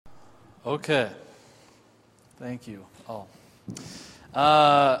Okay. Thank you.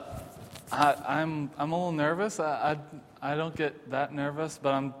 I'm a little nervous. I don't get that nervous,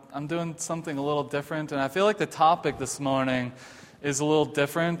 but I'm doing something a little different, and I feel like the topic this morning is a little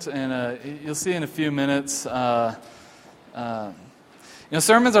different, and you'll see in a few minutes.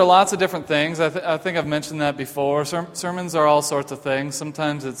 Sermons are lots of different things. I think I've mentioned that before. Sermons are all sorts of things.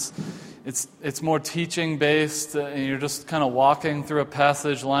 Sometimes it's more teaching based, and you're just kind of walking through a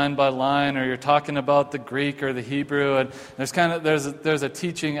passage line by line, or you're talking about the Greek or the Hebrew, and there's a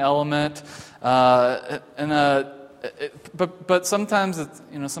teaching element, but sometimes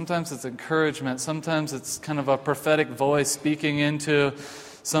it's encouragement. Sometimes it's kind of a prophetic voice speaking into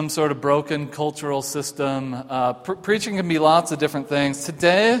some sort of broken cultural system. Preaching can be lots of different things.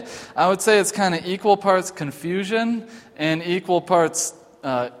 Today, I would say it's kind of equal parts confusion and equal parts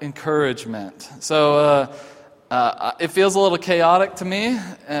encouragement. So it feels a little chaotic to me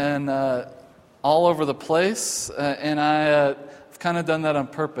and all over the place, and I've kind of done that on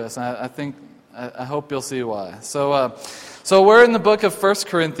purpose. I hope you'll see why. So we're in the book of 1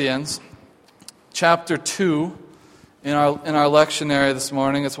 Corinthians, chapter 2. In our lectionary this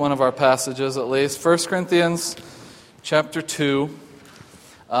morning. It's one of our passages at least. 1 Corinthians chapter 2,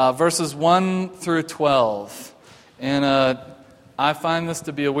 verses 1 through 12. And I find this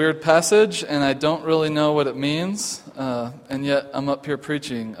to be a weird passage, and I don't really know what it means, and yet I'm up here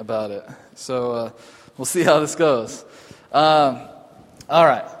preaching about it. So we'll see how this goes. All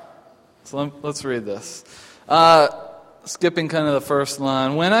right, so let's read this. Skipping kind of the first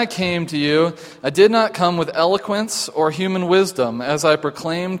line. When I came to you, I did not come with eloquence or human wisdom, as I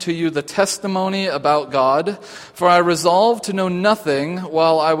proclaimed to you the testimony about God. For I resolved to know nothing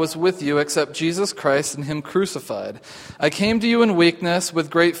while I was with you except Jesus Christ and Him crucified. I came to you in weakness, with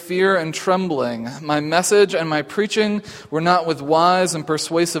great fear and trembling. My message and my preaching were not with wise and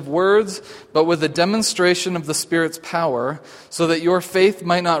persuasive words, but with a demonstration of the Spirit's power, so that your faith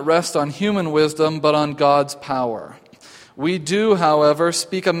might not rest on human wisdom, but on God's power. We do, however,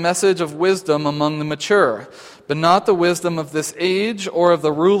 speak a message of wisdom among the mature, but not the wisdom of this age or of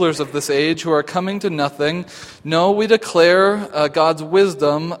the rulers of this age who are coming to nothing. No, we declare God's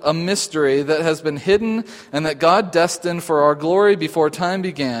wisdom, a mystery that has been hidden and that God destined for our glory before time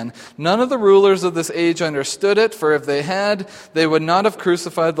began. None of the rulers of this age understood it, for if they had, they would not have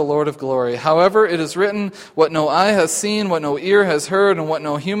crucified the Lord of glory. However, it is written, what no eye has seen, what no ear has heard, and what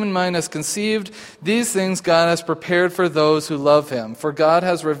no human mind has conceived, these things God has prepared for those who love Him. For God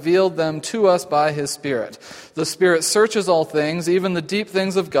has revealed them to us by His Spirit. The Spirit searches all things, even the deep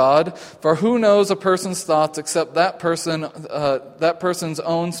things of God. For who knows a person's thoughts except that person's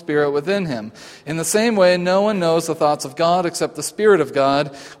own spirit within him? In the same way, no one knows the thoughts of God except the Spirit of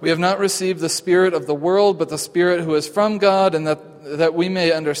God. We have not received the spirit of the world, but the Spirit who is from God, and that we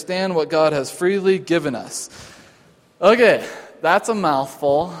may understand what God has freely given us. Okay, that's a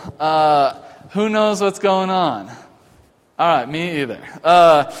mouthful. Who knows what's going on? All right, me either.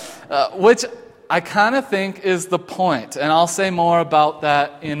 Which I kind of think is the point, and I'll say more about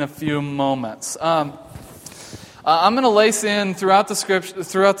that in a few moments. I'm going to lace in throughout the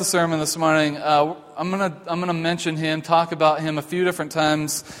sermon this morning. I'm going to mention him, talk about him a few different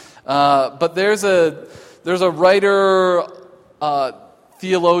times. But there's a writer,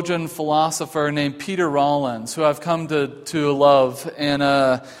 theologian, philosopher named Peter Rollins, who I've come to love,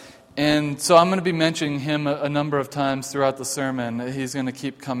 and so I'm going to be mentioning him a number of times throughout the sermon. He's going to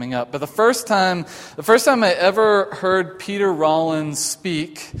keep coming up. But the first time I ever heard Peter Rollins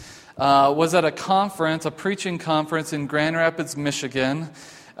speak was at a preaching conference in Grand Rapids, Michigan.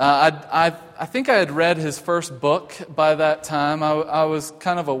 I think I had read his first book by that time. I was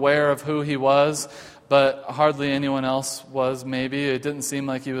kind of aware of who he was, but hardly anyone else was, maybe. It didn't seem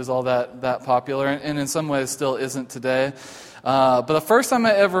like he was all that popular, and in some ways still isn't today. But the first time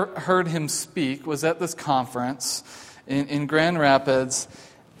I ever heard him speak was at this conference in Grand Rapids,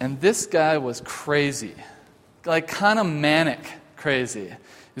 and this guy was crazy, like kind of manic crazy.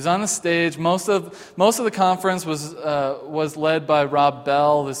 He was on the stage. Most of the conference was led by Rob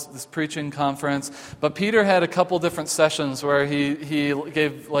Bell, this preaching conference. But Peter had a couple different sessions where he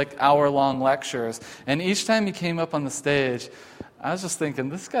gave like hour-long lectures, and each time he came up on the stage, I was just thinking,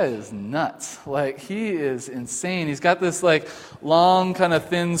 this guy is nuts. Like, he is insane. He's got this, like, long, kind of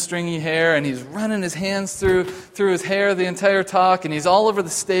thin, stringy hair, and he's running his hands through his hair the entire talk, and he's all over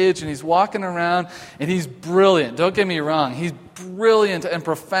the stage, and he's walking around, and he's brilliant. Don't get me wrong. He's brilliant and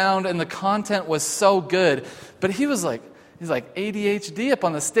profound, and the content was so good. But he was he's like ADHD up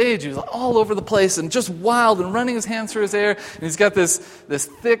on the stage. He was all over the place and just wild and running his hands through his hair. And he's got this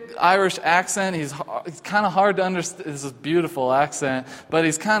thick Irish accent. He's kind of hard to understand. This is a beautiful accent, but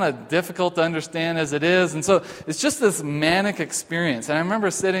he's kind of difficult to understand as it is. And so it's just this manic experience. And I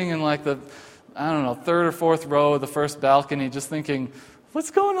remember sitting in like the, third or fourth row of the first balcony just thinking, what's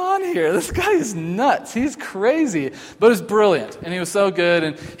going on here? This guy is nuts. He's crazy. But it was brilliant, and he was so good.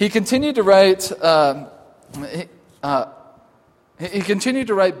 And he continued to write he continued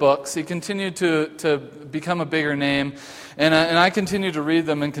to write books. He continued to become a bigger name. And I continued to read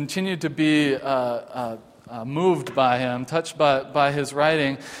them and continued to be moved by him, touched by his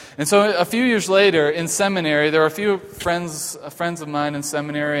writing. And so a few years later in seminary, there were a few friends of mine in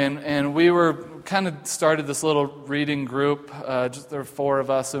seminary, and we were kind of started this little reading group. There were 4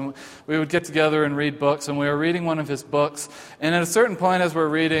 of us, and we would get together and read books, and we were reading one of his books. And at a certain point as we're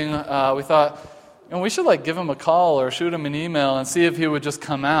reading, we thought, we should give him a call or shoot him an email and see if he would just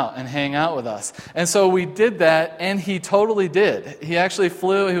come out and hang out with us. And so we did that, and he totally did. He actually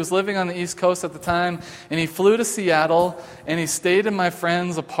flew. He was living on the East Coast at the time, and he flew to Seattle, and he stayed in my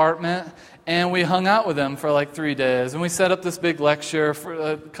friend's apartment, and we hung out with him for 3 days. And we set up this big lecture for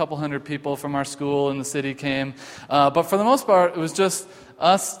a couple hundred people from our school in the city came. But for the most part, it was just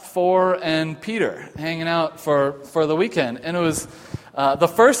us 4 and Peter hanging out for the weekend. And it was the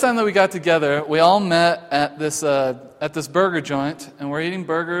first time that we got together, we all met at this burger joint, and we're eating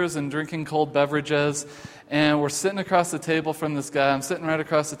burgers and drinking cold beverages, and we're sitting across the table from this guy. I'm sitting right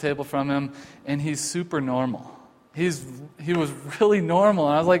across the table from him, and he's super normal. He was really normal,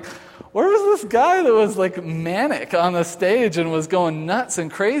 and I was like, where was this guy that was manic on the stage and was going nuts and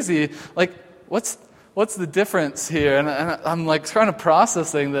crazy? What's the difference here? And I'm trying to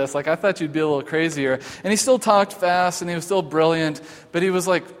processing this. I thought you'd be a little crazier. And he still talked fast, and he was still brilliant, but he was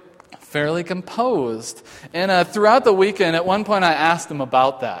fairly composed. And throughout the weekend, at one point I asked him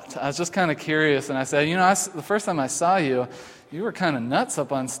about that. I was just kind of curious, and I said, the first time I saw you, you were kind of nuts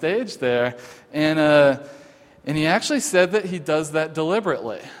up on stage there. And he actually said that he does that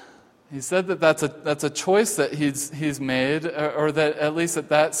deliberately. He said that that's a choice that he's made, or that at least at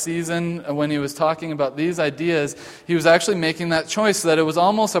that season when he was talking about these ideas, he was actually making that choice, that it was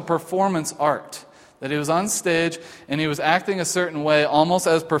almost a performance art, that he was on stage and he was acting a certain way, almost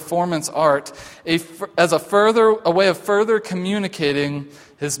as performance art, as a way of further communicating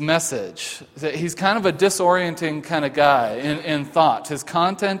his message. He's kind of a disorienting kind of guy in thought. His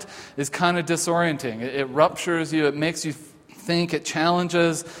content is kind of disorienting. It ruptures you. It makes you think. It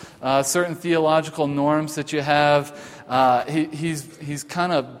challenges certain theological norms that you have. He's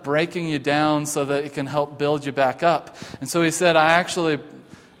kind of breaking you down so that it can help build you back up. And so he said, I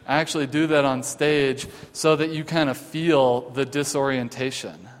actually do that on stage so that you kind of feel the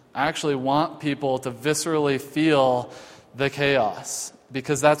disorientation. I actually want people to viscerally feel the chaos,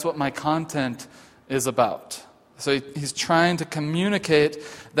 because that's what my content is about. So he's trying to communicate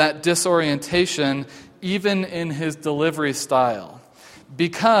that disorientation even in his delivery style,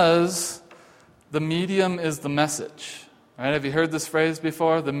 because the medium is the message. Right? Have you heard this phrase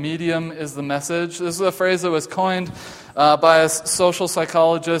before? The medium is the message. This is a phrase that was coined by a social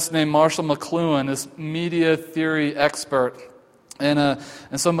psychologist named Marshall McLuhan, this media theory expert. And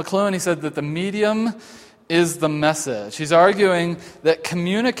so McLuhan, he said that the medium is the message. He's arguing that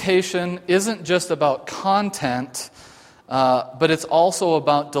communication isn't just about content, but it's also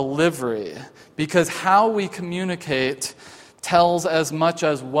about delivery. Because how we communicate tells as much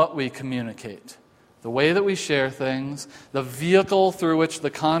as what we communicate. The way that we share things, the vehicle through which the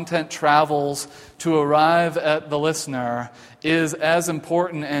content travels to arrive at the listener is as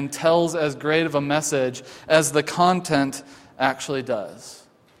important and tells as great of a message as the content actually does.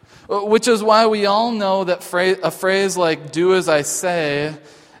 Which is why we all know that a phrase like, do as I say,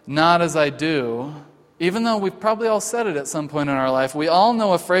 not as I do, even though we've probably all said it at some point in our life, we all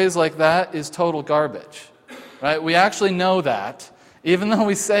know a phrase like that is total garbage. Right? We actually know that, even though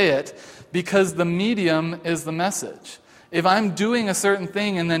we say it, because the medium is the message. If I'm doing a certain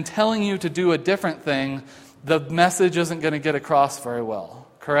thing and then telling you to do a different thing, the message isn't going to get across very well.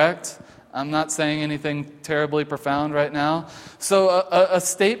 Correct? I'm not saying anything terribly profound right now. So a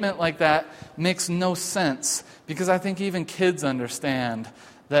statement like that makes no sense, because I think even kids understand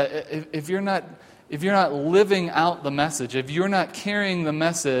that if you're not living out the message, if you're not carrying the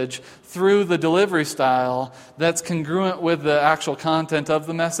message through the delivery style that's congruent with the actual content of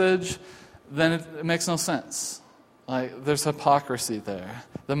the message, then it makes no sense. There's hypocrisy there.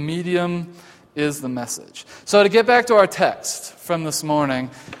 The medium is the message. So to get back to our text from this morning,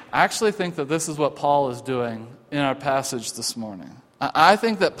 I actually think that this is what Paul is doing in our passage this morning. I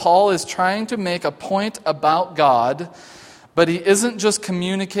think that Paul is trying to make a point about God But he isn't just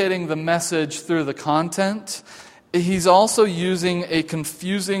communicating the message through the content. He's also using a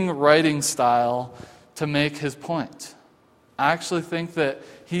confusing writing style to make his point. I actually think that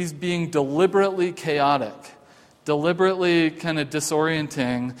he's being deliberately chaotic, deliberately kind of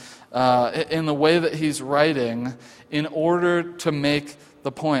disorienting in the way that he's writing in order to make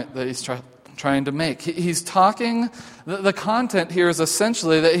the point that he's trying to make. He's talking, the content here is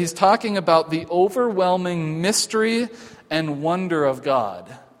essentially that he's talking about the overwhelming mystery and wonder of God.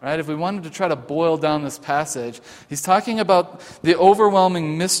 Right? If we wanted to try to boil down this passage, he's talking about the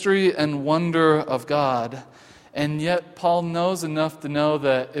overwhelming mystery and wonder of God. And yet Paul knows enough to know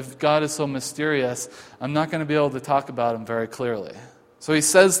that if God is so mysterious, I'm not going to be able to talk about him very clearly. So he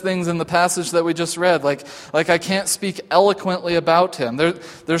says things in the passage that we just read, like I can't speak eloquently about him.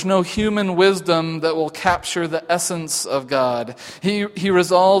 There's no human wisdom that will capture the essence of God. He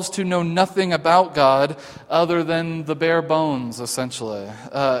resolves to know nothing about God other than the bare bones, essentially.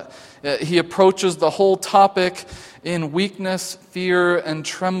 He approaches the whole topic in weakness, fear, and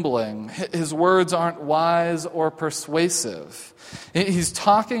trembling. His words aren't wise or persuasive. He's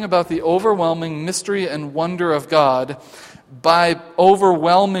talking about the overwhelming mystery and wonder of God by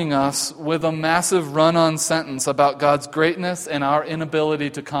overwhelming us with a massive run-on sentence about God's greatness and our inability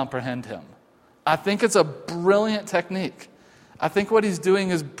to comprehend him. I think it's a brilliant technique. I think what he's doing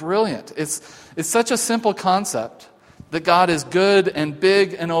is brilliant. It's such a simple concept that God is good and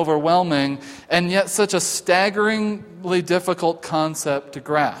big and overwhelming, and yet such a staggeringly difficult concept to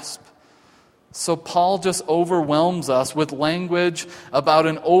grasp. So Paul just overwhelms us with language about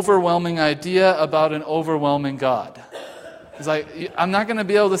an overwhelming idea about an overwhelming God. He's like, I'm not going to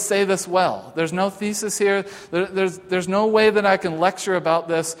be able to say this well. There's no thesis here. There's no way that I can lecture about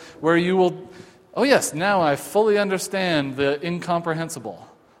this where you will, oh yes, now I fully understand the incomprehensible.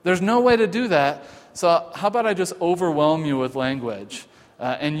 There's no way to do that. So how about I just overwhelm you with language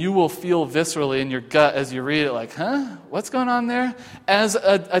and you will feel viscerally in your gut as you read it like, what's going on there? As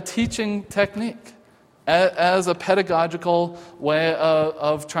a teaching technique, as a pedagogical way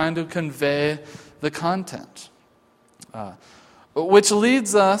of trying to convey the content. Which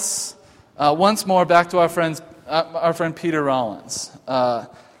leads us once more back to our friend Peter Rollins. I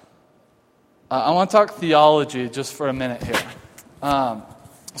want to talk theology just for a minute here.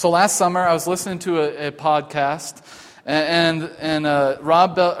 So last summer I was listening to a podcast, and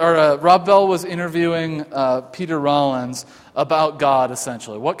Rob Bell was interviewing Peter Rollins about God.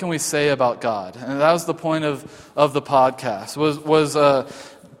 Essentially, what can we say about God? And that was the point of the podcast.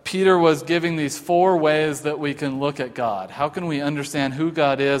 Peter was giving these 4 ways that we can look at God. How can we understand who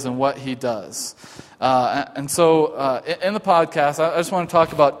God is and what he does? And so in the podcast, I just want to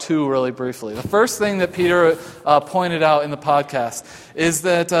talk about 2 really briefly. The first thing that Peter pointed out in the podcast is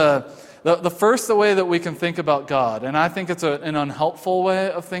that the way that we can think about God, and I think it's an unhelpful way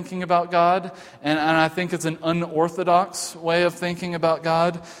of thinking about God, and I think it's an unorthodox way of thinking about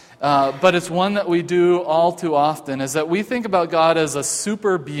God, but it's one that we do all too often, is that we think about God as a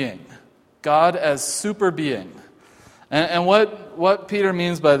super being. God as super being. And what Peter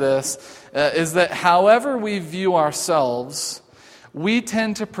means by this is that however we view ourselves, we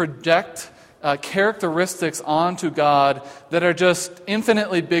tend to project characteristics onto God that are just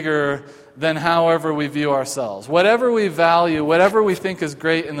infinitely bigger than however we view ourselves. Whatever we value, whatever we think is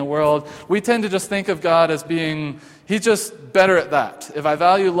great in the world, we tend to just think of God as being, he's just better at that. If I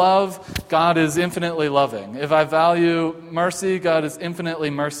value love, God is infinitely loving. If I value mercy, God is infinitely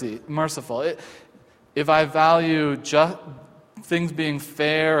merciful. If I value things being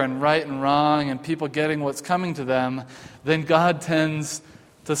fair and right and wrong and people getting what's coming to them, then God tends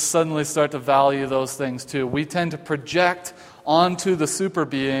to suddenly start to value those things too. We tend to project onto the super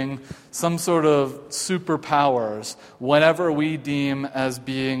being some sort of superpowers, whatever we deem as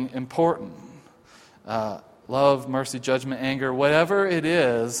being important. Love, mercy, judgment, anger, whatever it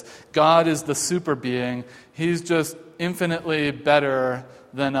is, God is the super being. He's just infinitely better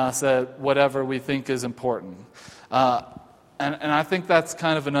than us at whatever we think is important. And I think that's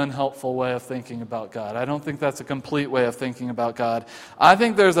kind of an unhelpful way of thinking about God. I don't think that's a complete way of thinking about God. I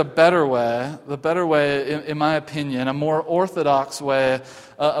think there's a better way. The better way, in my opinion, a more orthodox way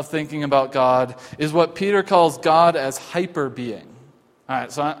of thinking about God is what Peter calls God as hyper-being. All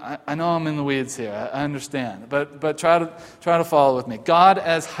right, so I know I'm in the weeds here. I understand. But try to follow with me. God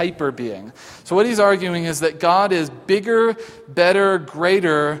as hyper-being. So what he's arguing is that God is bigger, better,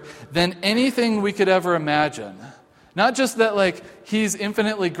 greater than anything we could ever imagine. Not just that, he's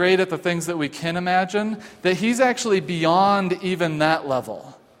infinitely great at the things that we can imagine, that he's actually beyond even that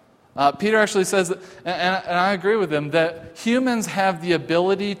level. Peter actually says, that, and I agree with him, that humans have the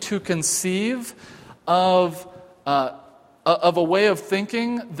ability to conceive of of a way of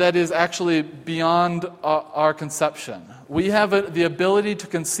thinking that is actually beyond our conception. We have the ability to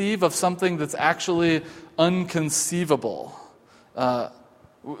conceive of something that's actually unconceivable.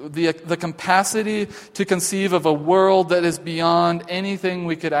 The capacity to conceive of a world that is beyond anything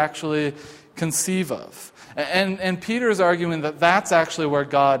we could actually conceive of. And Peter's arguing that that's actually where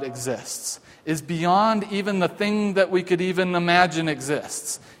God exists, is beyond even the thing that we could even imagine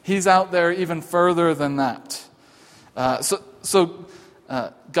exists. He's out there even further than that. So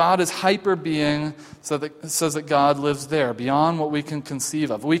God is hyper-being, so that says that God lives there, beyond what we can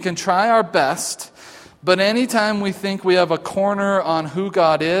conceive of. We can try our best, but anytime we think we have a corner on who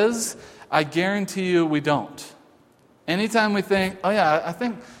God is, I guarantee you we don't. Anytime we think, oh yeah, I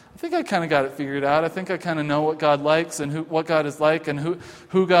think I kind of got it figured out. I think I kind of know what God likes and what God is like and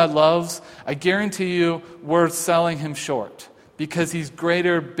who God loves, I guarantee you we're selling him short, because he's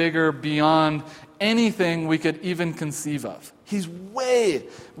greater, bigger, beyond anything we could even conceive of. He's way,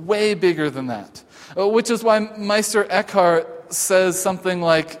 way bigger than that. Which is why Meister Eckhart says something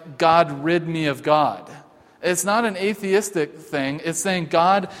like, God rid me of God. It's not an atheistic thing. It's saying,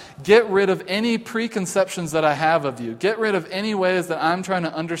 God, get rid of any preconceptions that I have of you. Get rid of any ways that I'm trying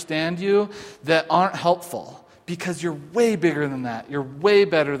to understand you that aren't helpful. Because you're way bigger than that. You're way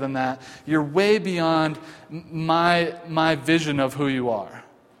better than that. You're way beyond my vision of who you are.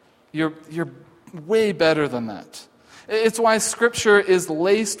 You're way better than that. It's why Scripture is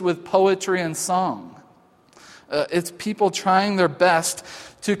laced with poetry and song. It's people trying their best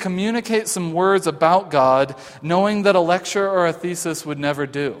to communicate some words about God, knowing that a lecture or a thesis would never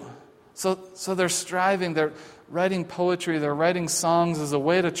do. So they're striving, they're writing poetry, they're writing songs as a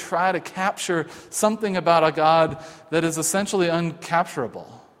way to try to capture something about a God that is essentially uncapturable.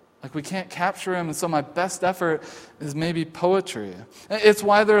 Like, we can't capture him, and so my best effort is maybe poetry. It's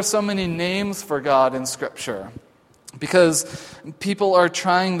why there are so many names for God in Scripture. Because people are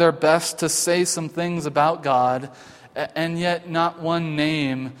trying their best to say some things about God, and yet not one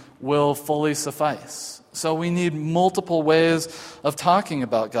name will fully suffice. So we need multiple ways of talking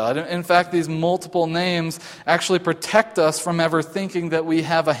about God. In fact, these multiple names actually protect us from ever thinking that we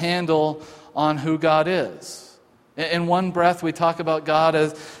have a handle on who God is. In one breath, we talk about God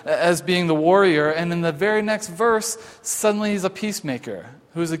as being the warrior, and in the very next verse, suddenly he's a peacemaker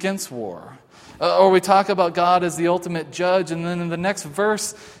who's against war. Or we talk about God as the ultimate judge, and then in the next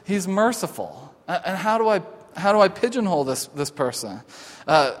verse, he's merciful. And how do I pigeonhole this person?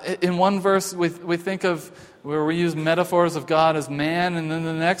 In one verse, we think of where we use metaphors of God as man, and then in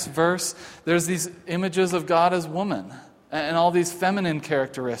the next verse, there's these images of God as woman, and all these feminine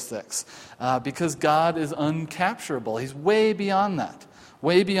characteristics, because God is uncapturable. He's way beyond that,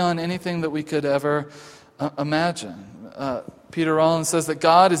 way beyond anything that we could ever imagine. Peter Rollins says that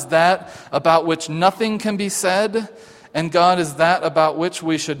God is that about which nothing can be said, and God is that about which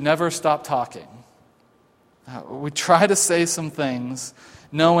we should never stop talking. We try to say some things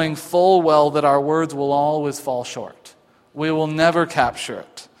knowing full well that our words will always fall short. We will never capture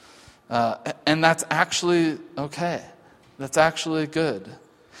it. And that's actually okay. That's actually good.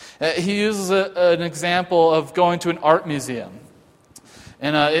 He uses an example of going to an art museum.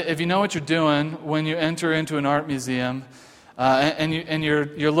 And if you know what you're doing when you enter into an art museum, and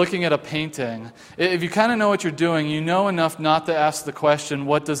you're looking at a painting, if you kind of know what you're doing, you know enough not to ask the question,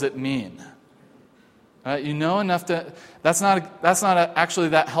 what does it mean? You know enough to, that's not actually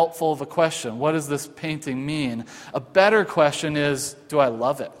that helpful of a question. What does this painting mean? A better question is, do I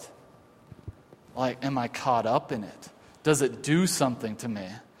love it? Like, am I caught up in it? Does it do something to me?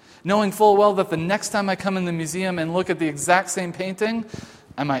 Knowing full well that the next time I come in the museum and look at the exact same painting,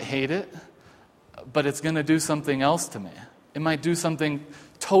 I might hate it, but it's going to do something else to me. It might do something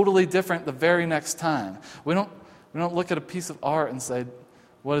totally different the very next time. We don't look at a piece of art and say,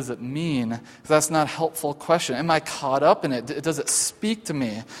 what does it mean? Because that's not a helpful question. Am I caught up in it? Does it speak to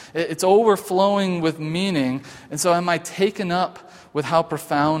me? It's overflowing with meaning. And so am I taken up with how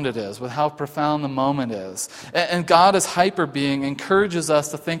profound it is, with how profound the moment is? And God as hyper-being encourages us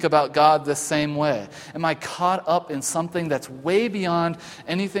to think about God the same way. Am I caught up in something that's way beyond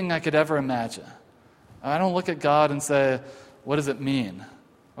anything I could ever imagine? I don't look at God and say, what does it mean?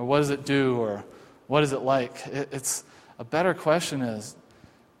 Or what does it do? Or what is it like? It's a better question is,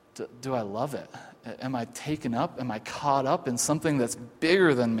 do I love it? Am I taken up? Am I caught up in something that's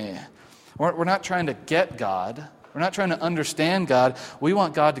bigger than me? We're not trying to get God. We're not trying to understand God. We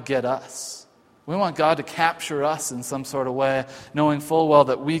want God to get us. We want God to capture us in some sort of way, knowing full well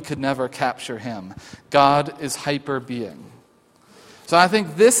that we could never capture him. God is hyper-being. So I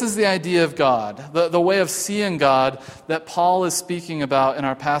think this is the idea of God, the way of seeing God that Paul is speaking about in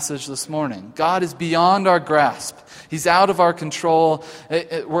our passage this morning. God is beyond our grasp. He's out of our control.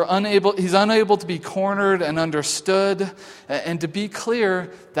 He's unable to be cornered and understood. And to be clear,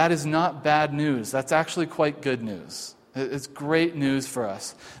 that is not bad news. That's actually quite good news. It's great news for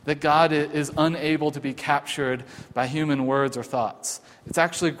us that God is unable to be captured by human words or thoughts. It's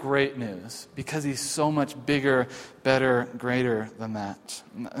actually great news because he's so much bigger, better, greater than that.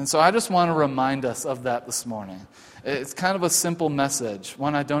 And so I just want to remind us of that this morning. It's kind of a simple message,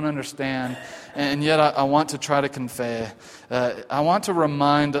 one I don't understand, and yet I want to try to convey. I want to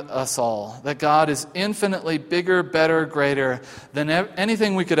remind us all that God is infinitely bigger, better, greater than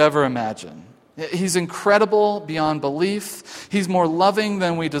anything we could ever imagine. He's incredible beyond belief. He's more loving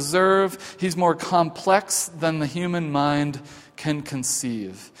than we deserve. He's more complex than the human mind can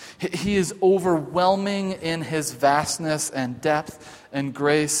conceive. He is overwhelming in his vastness and depth and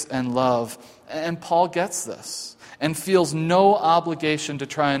grace and love. And Paul gets this and feels no obligation to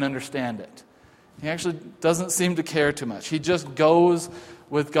try and understand it. He actually doesn't seem to care too much. He just goes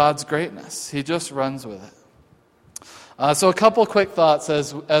with God's greatness. He just runs with it. So a couple quick thoughts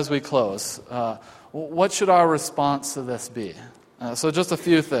as we close. What should our response to this be? So just a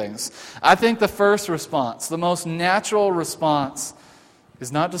few things. I think the first response, the most natural response,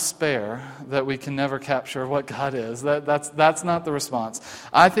 is not despair that we can never capture what God is. That's not the response.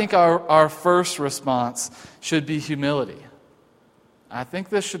 I think our first response should be humility. I think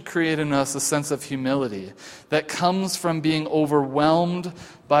this should create in us a sense of humility that comes from being overwhelmed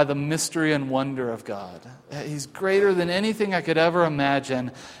by the mystery and wonder of God. He's greater than anything I could ever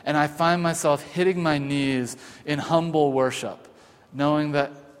imagine, and I find myself hitting my knees in humble worship, knowing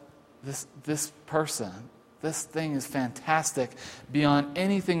that this person, this thing is fantastic beyond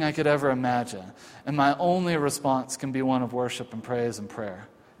anything I could ever imagine, and my only response can be one of worship and praise and prayer.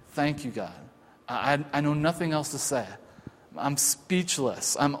 Thank you, God. I know nothing else to say. I'm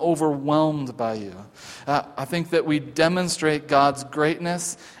speechless. I'm overwhelmed by you. I think that we demonstrate God's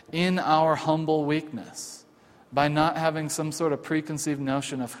greatness in our humble weakness by not having some sort of preconceived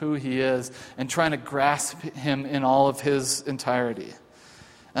notion of who he is and trying to grasp him in all of his entirety.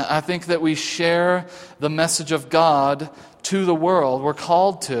 I think that we share the message of God to the world. We're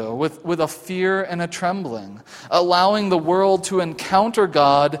called to with a fear and a trembling, allowing the world to encounter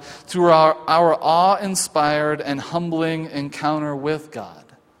God through our awe-inspired and humbling encounter with God.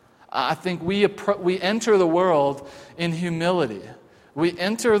 I think we enter the world in humility. We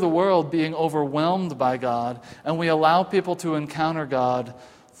enter the world being overwhelmed by God, and we allow people to encounter God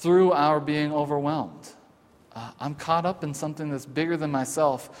through our being overwhelmed. I'm caught up in something that's bigger than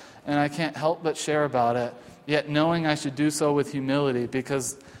myself, and I can't help but share about it, yet knowing I should do so with humility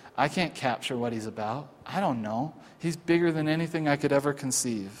because I can't capture what he's about. I don't know. He's bigger than anything I could ever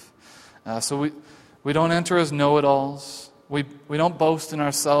conceive. So we don't enter as know-it-alls. We don't boast in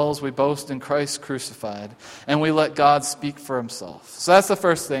ourselves. We boast in Christ crucified, and we let God speak for himself. So that's the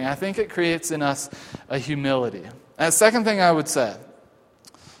first thing. I think it creates in us a humility. And the second thing I would say,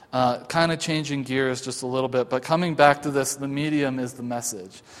 kind of changing gears just a little bit, but coming back to this, the medium is the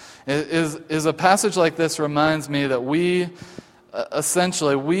message. Is a passage like this reminds me that we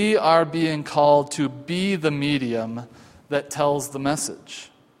are being called to be the medium that tells the message.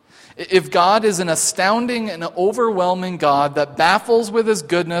 If God is an astounding and overwhelming God that baffles with his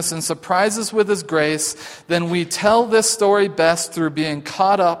goodness and surprises with his grace, then we tell this story best through being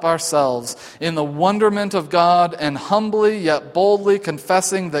caught up ourselves in the wonderment of God and humbly yet boldly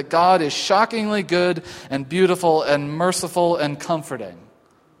confessing that God is shockingly good and beautiful and merciful and comforting.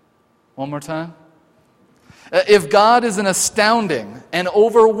 One more time. If God is an astounding and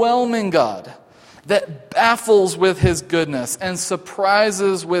overwhelming God that baffles with his goodness and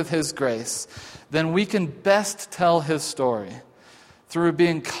surprises with his grace, then we can best tell his story through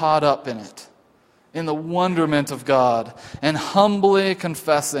being caught up in it, in the wonderment of God, and humbly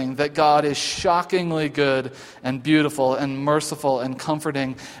confessing that God is shockingly good and beautiful and merciful and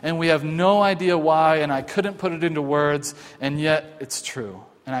comforting, and we have no idea why, and I couldn't put it into words, and yet it's true.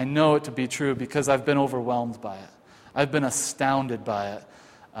 And I know it to be true because I've been overwhelmed by it. I've been astounded by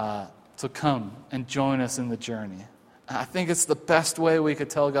it. So come and join us in the journey. I think it's the best way we could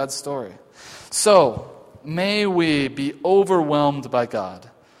tell God's story. So, may we be overwhelmed by God,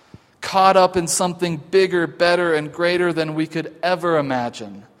 caught up in something bigger, better, and greater than we could ever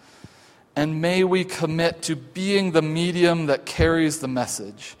imagine. And may we commit to being the medium that carries the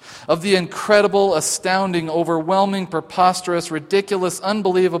message of the incredible, astounding, overwhelming, preposterous, ridiculous,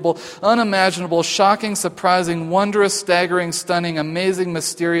 unbelievable, unimaginable, shocking, surprising, wondrous, staggering, stunning, amazing,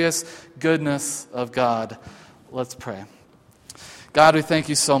 mysterious goodness of God. Let's pray. God, we thank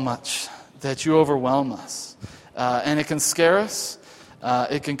you so much that you overwhelm us. And it can scare us.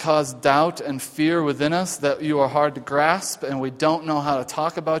 It can cause doubt and fear within us that you are hard to grasp, and we don't know how to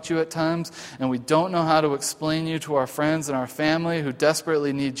talk about you at times, and we don't know how to explain you to our friends and our family who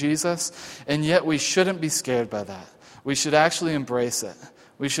desperately need Jesus, and yet we shouldn't be scared by that. We should actually embrace it.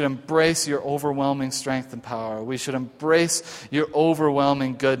 We should embrace your overwhelming strength and power. We should embrace your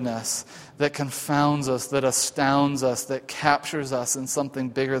overwhelming goodness that confounds us, that astounds us, that captures us in something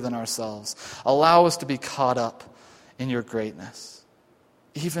bigger than ourselves. Allow us to be caught up in your greatness,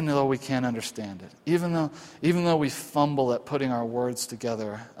 even though we can't understand it, even though we fumble at putting our words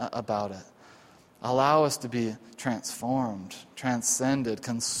together about it. Allow us to be transformed, transcended,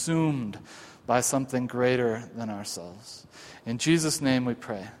 consumed by something greater than ourselves. In Jesus' name we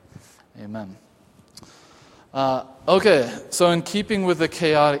pray. Amen. Okay, so in keeping with the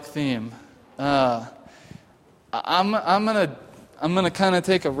chaotic theme, I'm gonna kind of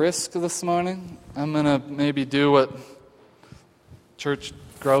take a risk this morning. I'm gonna maybe do what church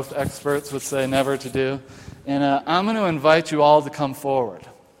growth experts would say never to do, and I'm going to invite you all to come forward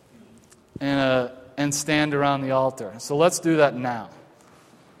and stand around the altar. So let's do that now.